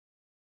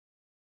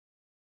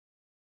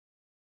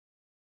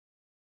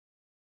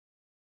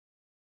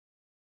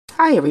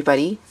Hi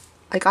everybody,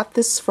 I got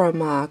this from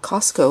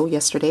Costco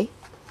yesterday,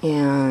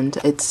 and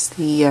it's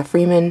the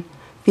Freeman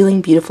Feeling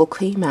Beautiful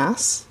Clay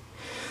Mask.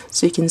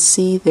 So you can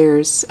see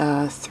there's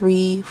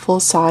 3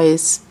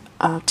 full-size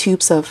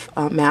tubes of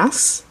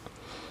masks,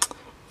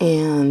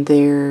 and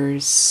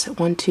there's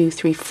 1, 2,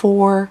 3,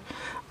 4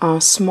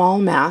 small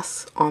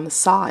masks on the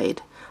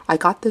side. I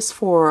got this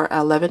for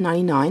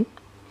 $11.99,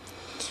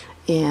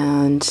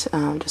 and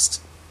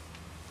just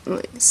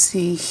let's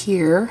see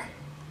here.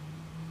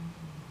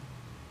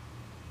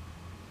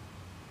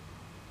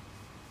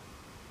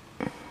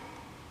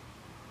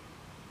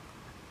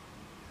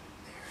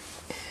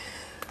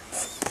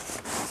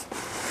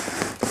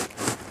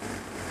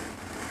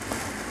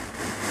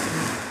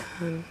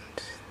 And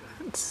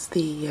that's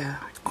the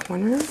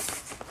corner.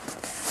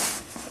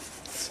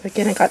 So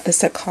again, I got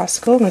this at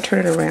Costco. I'm going to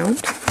turn it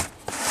around.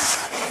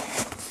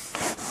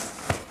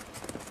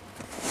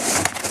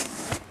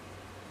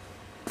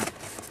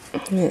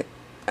 It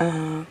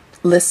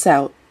lists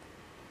out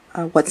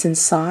what's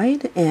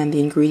inside and the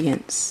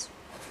ingredients.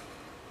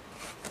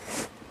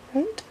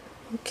 Right?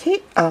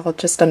 Okay, I'll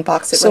just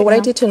unbox it. So what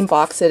I did to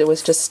unbox it,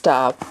 was just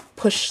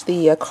push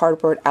the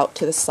cardboard out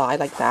to the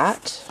side like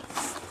that.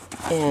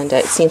 And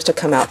it seems to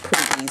come out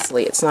pretty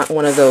easily. It's not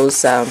one of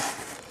those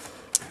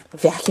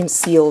vacuum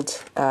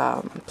sealed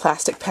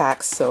plastic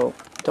packs, so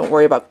don't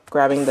worry about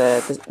grabbing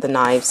the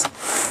knives.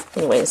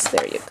 Anyways,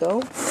 there you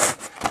go.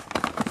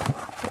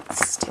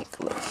 Let's take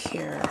a look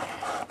here.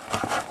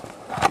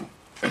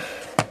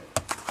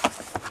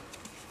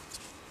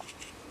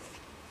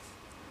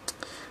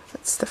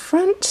 That's the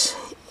front,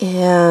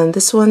 and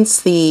this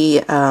one's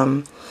the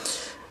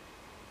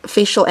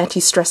facial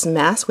anti-stress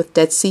mask with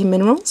Dead Sea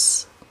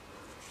minerals.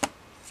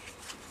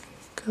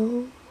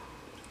 Go.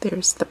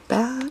 There's the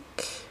back.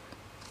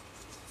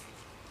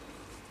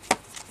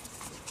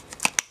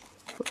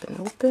 Flip and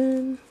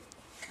open.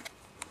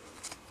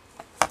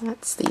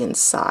 That's the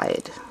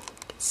inside. You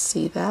can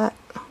see that.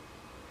 A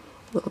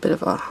little bit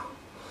of a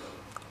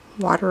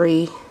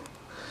watery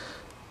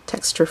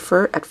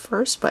texture at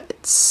first, but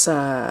it's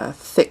a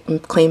thick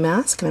clay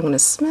mask, and I'm going to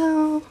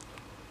smell.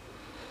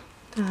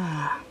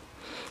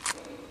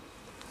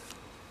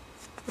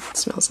 It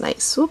smells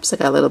nice. Oops, I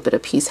got a little bit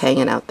of piece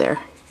hanging out there.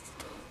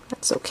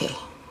 That's okay.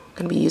 I'm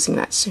going to be using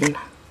that soon.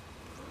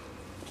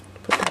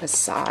 Put that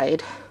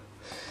aside.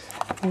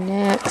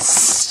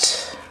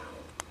 Next,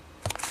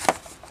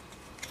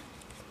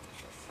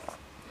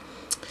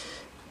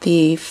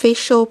 the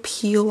facial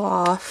peel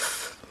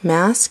off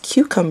mask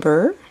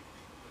cucumber,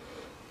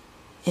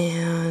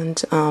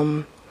 and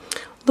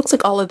looks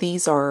like all of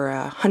these are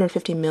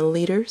 150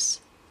 milliliters,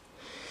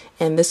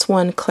 and this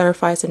one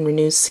clarifies and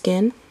renews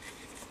skin,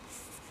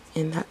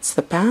 and that's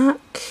the back.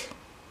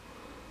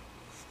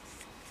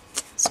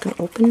 Just going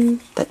to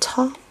open the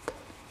top.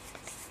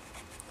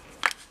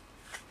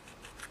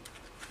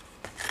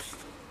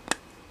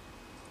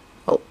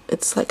 Oh,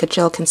 it's like a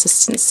gel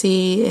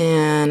consistency,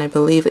 and I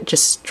believe it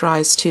just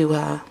dries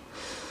to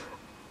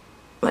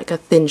like a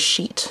thin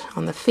sheet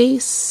on the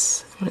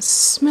face. I'm going to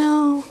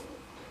smell.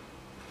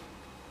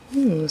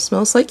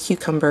 Smells like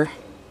cucumber.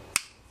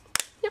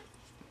 Yep.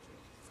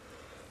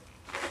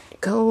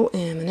 Go,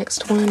 and the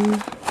next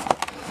one.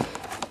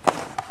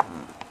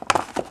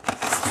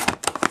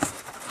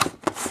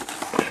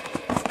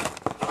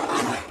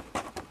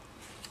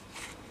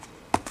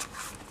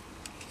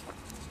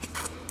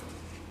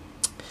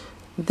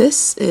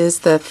 This is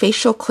the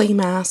Facial Clay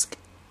Mask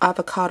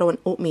Avocado and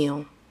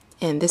Oatmeal,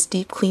 and this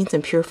deep cleans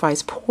and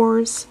purifies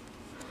pores.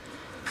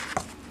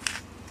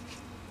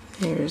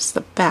 There's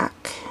the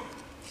back.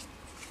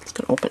 Just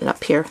going to open it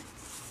up here.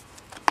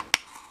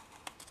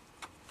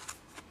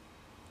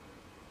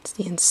 It's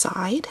the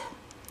inside.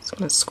 Just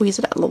going to squeeze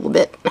it out a little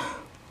bit.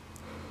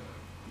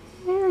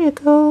 There you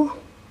go.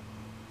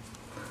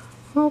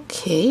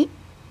 Okay.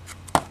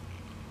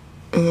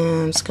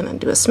 And I'm just going to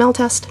do a smell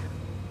test.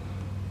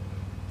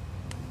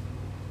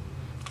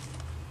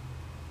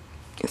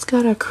 It's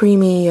got a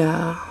creamy,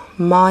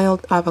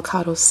 mild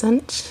avocado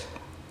scent.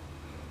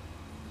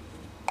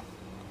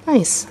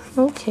 Nice.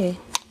 Okay.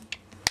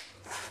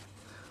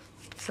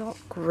 It's all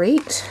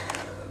great.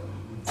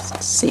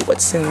 Let's see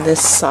what's in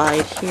this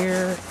side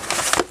here.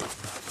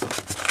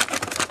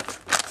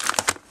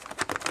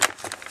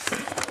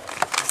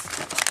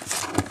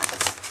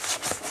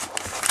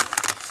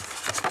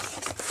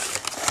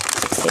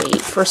 Okay,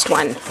 first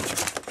one.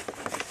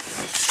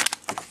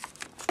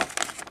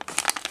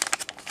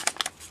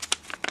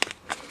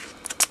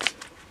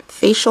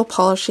 Facial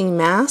polishing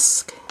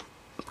mask,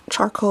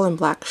 charcoal and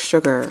black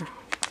sugar,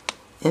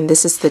 and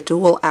this is the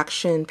dual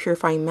action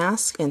purifying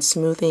mask and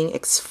smoothing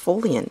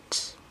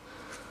exfoliant.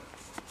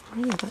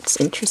 Oh, that's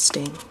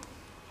interesting.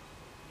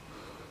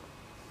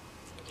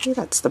 Okay,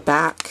 that's the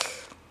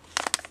back.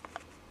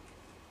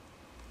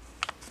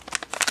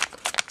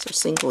 It's our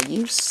single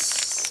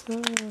use. Oh,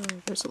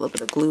 there's a little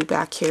bit of glue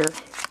back here.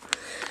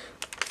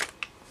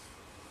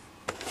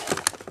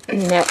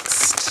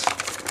 Next,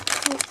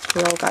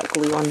 we all got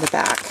glue on the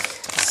back,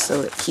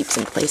 so it keeps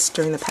in place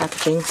during the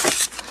packaging.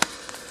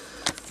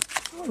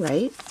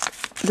 Alright,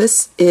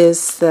 This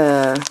is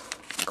the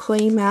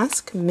clay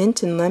mask,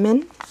 mint and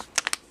lemon,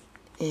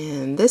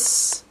 and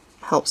this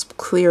helps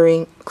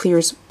clears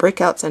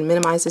breakouts and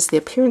minimizes the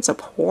appearance of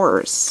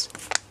pores.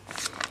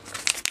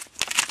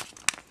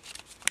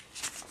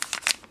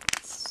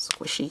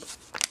 Squishy.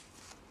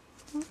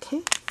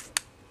 Okay,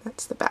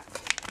 that's the back.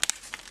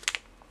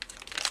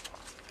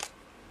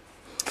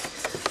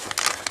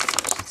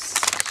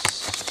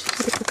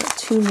 We've got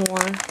two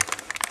more.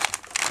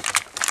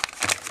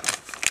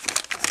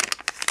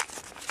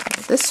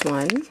 This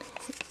one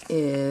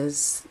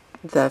is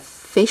the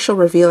facial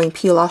revealing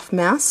peel off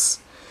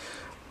mask,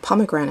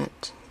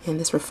 pomegranate, and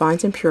this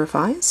refines and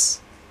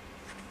purifies.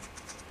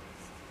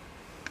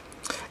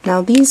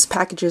 Now these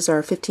packages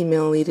are 15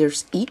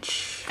 milliliters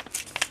each.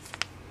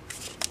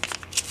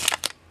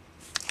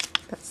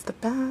 That's the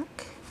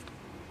back.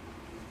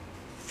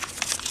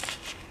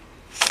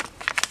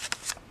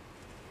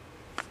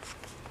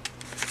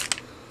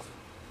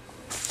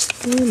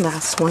 And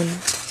last one.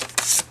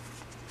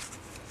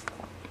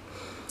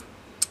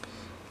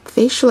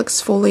 Facial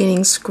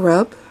exfoliating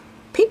scrub,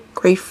 pink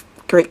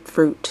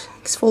grapefruit.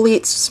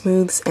 Exfoliates,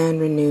 smooths,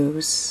 and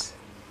renews.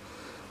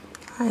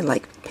 I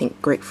like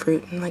pink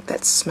grapefruit and like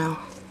that smell.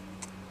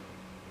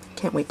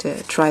 Can't wait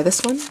to try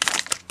this one.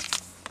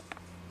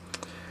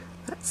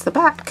 That's the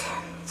back.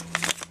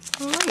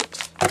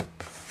 Alright.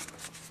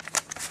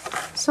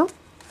 So,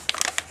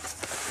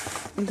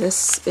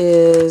 this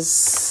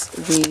is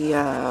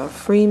the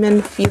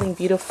Freeman Feeling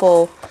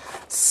Beautiful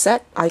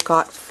set I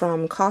got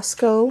from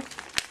Costco.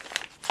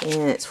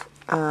 And it's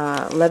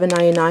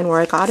 $11.99 where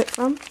I got it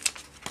from.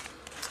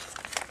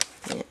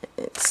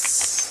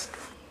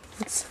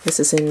 This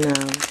is in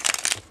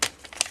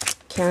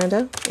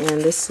Canada,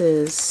 and this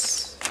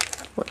is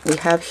what we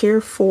have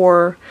here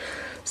for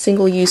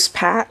single-use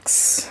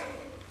packs.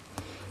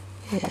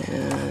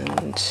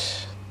 And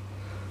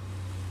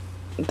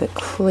the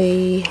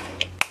clay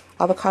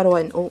avocado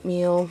and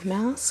oatmeal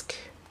mask.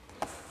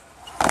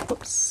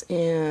 Oops,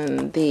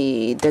 and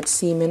the Dead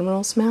Sea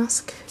Minerals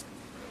mask.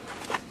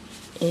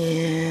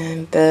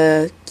 And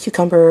the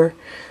cucumber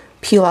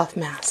peel-off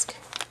mask.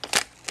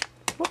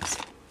 Whoops.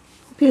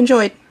 Hope you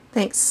enjoyed.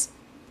 Thanks.